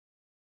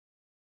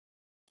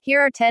Here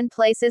are 10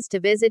 places to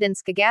visit in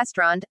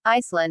Skagaströnd,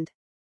 Iceland.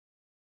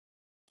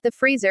 The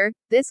Freezer.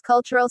 This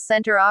cultural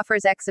center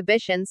offers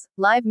exhibitions,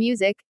 live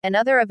music, and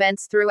other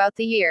events throughout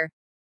the year.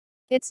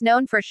 It's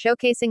known for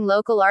showcasing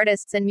local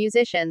artists and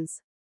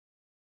musicians.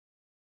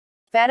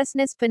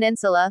 Skagaströnd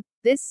Peninsula.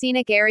 This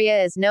scenic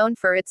area is known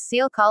for its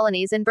seal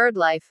colonies and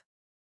birdlife.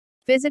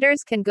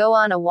 Visitors can go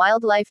on a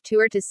wildlife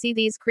tour to see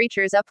these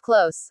creatures up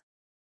close.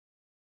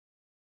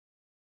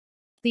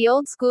 The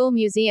Old School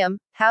Museum,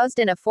 housed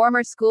in a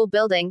former school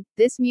building,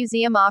 this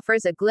museum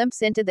offers a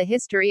glimpse into the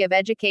history of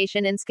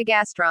education in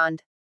Skagaströnd.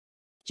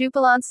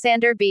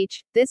 Sander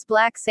Beach. This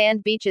black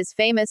sand beach is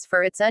famous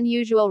for its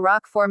unusual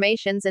rock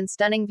formations and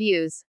stunning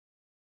views.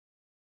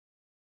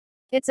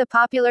 It's a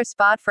popular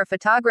spot for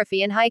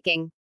photography and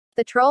hiking.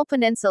 The Troll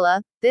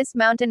Peninsula. This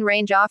mountain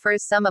range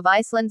offers some of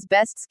Iceland's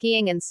best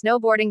skiing and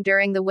snowboarding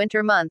during the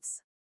winter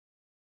months.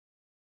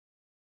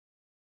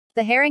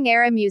 The Herring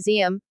Era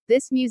Museum.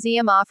 This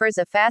museum offers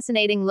a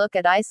fascinating look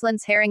at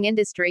Iceland's herring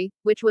industry,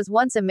 which was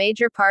once a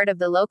major part of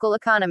the local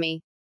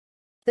economy.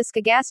 The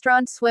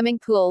Skagaströnd Swimming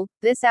Pool.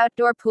 This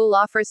outdoor pool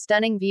offers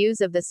stunning views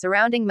of the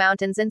surrounding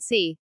mountains and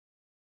sea.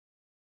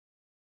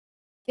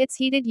 It's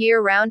heated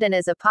year-round and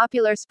is a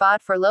popular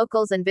spot for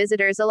locals and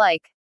visitors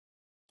alike.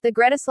 The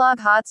Gretaslag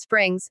Hot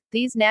Springs.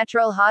 These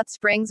natural hot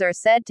springs are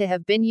said to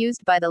have been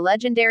used by the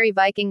legendary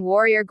Viking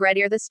warrior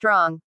Grettir the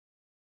Strong.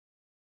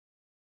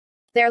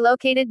 They're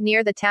located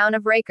near the town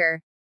of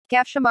Reykjavik.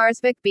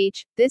 Kafshamarsvik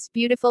Beach. This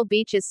beautiful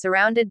beach is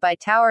surrounded by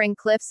towering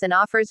cliffs and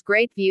offers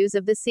great views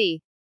of the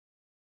sea.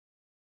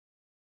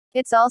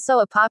 It's also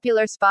a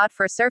popular spot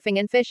for surfing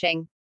and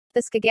fishing.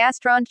 The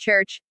Skagaströnd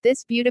Church.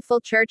 This beautiful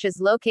church is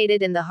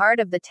located in the heart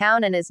of the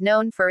town and is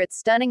known for its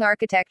stunning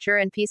architecture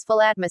and peaceful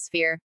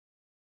atmosphere.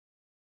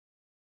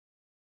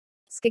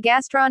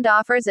 Skagaströnd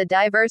offers a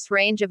diverse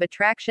range of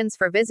attractions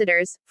for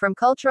visitors, from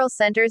cultural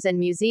centers and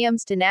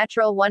museums to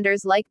natural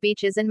wonders like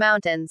beaches and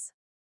mountains.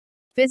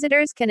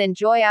 Visitors can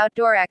enjoy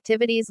outdoor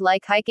activities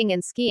like hiking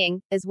and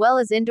skiing, as well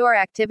as indoor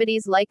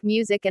activities like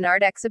music and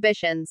art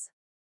exhibitions.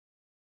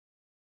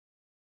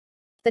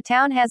 The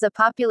town has a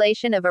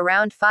population of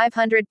around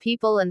 500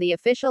 people and the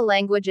official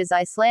language is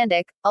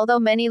Icelandic, although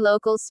many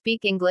locals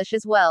speak English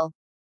as well.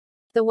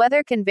 The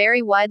weather can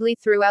vary widely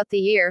throughout the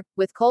year,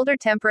 with colder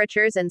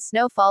temperatures and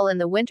snowfall in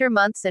the winter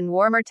months and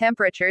warmer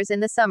temperatures in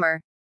the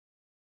summer.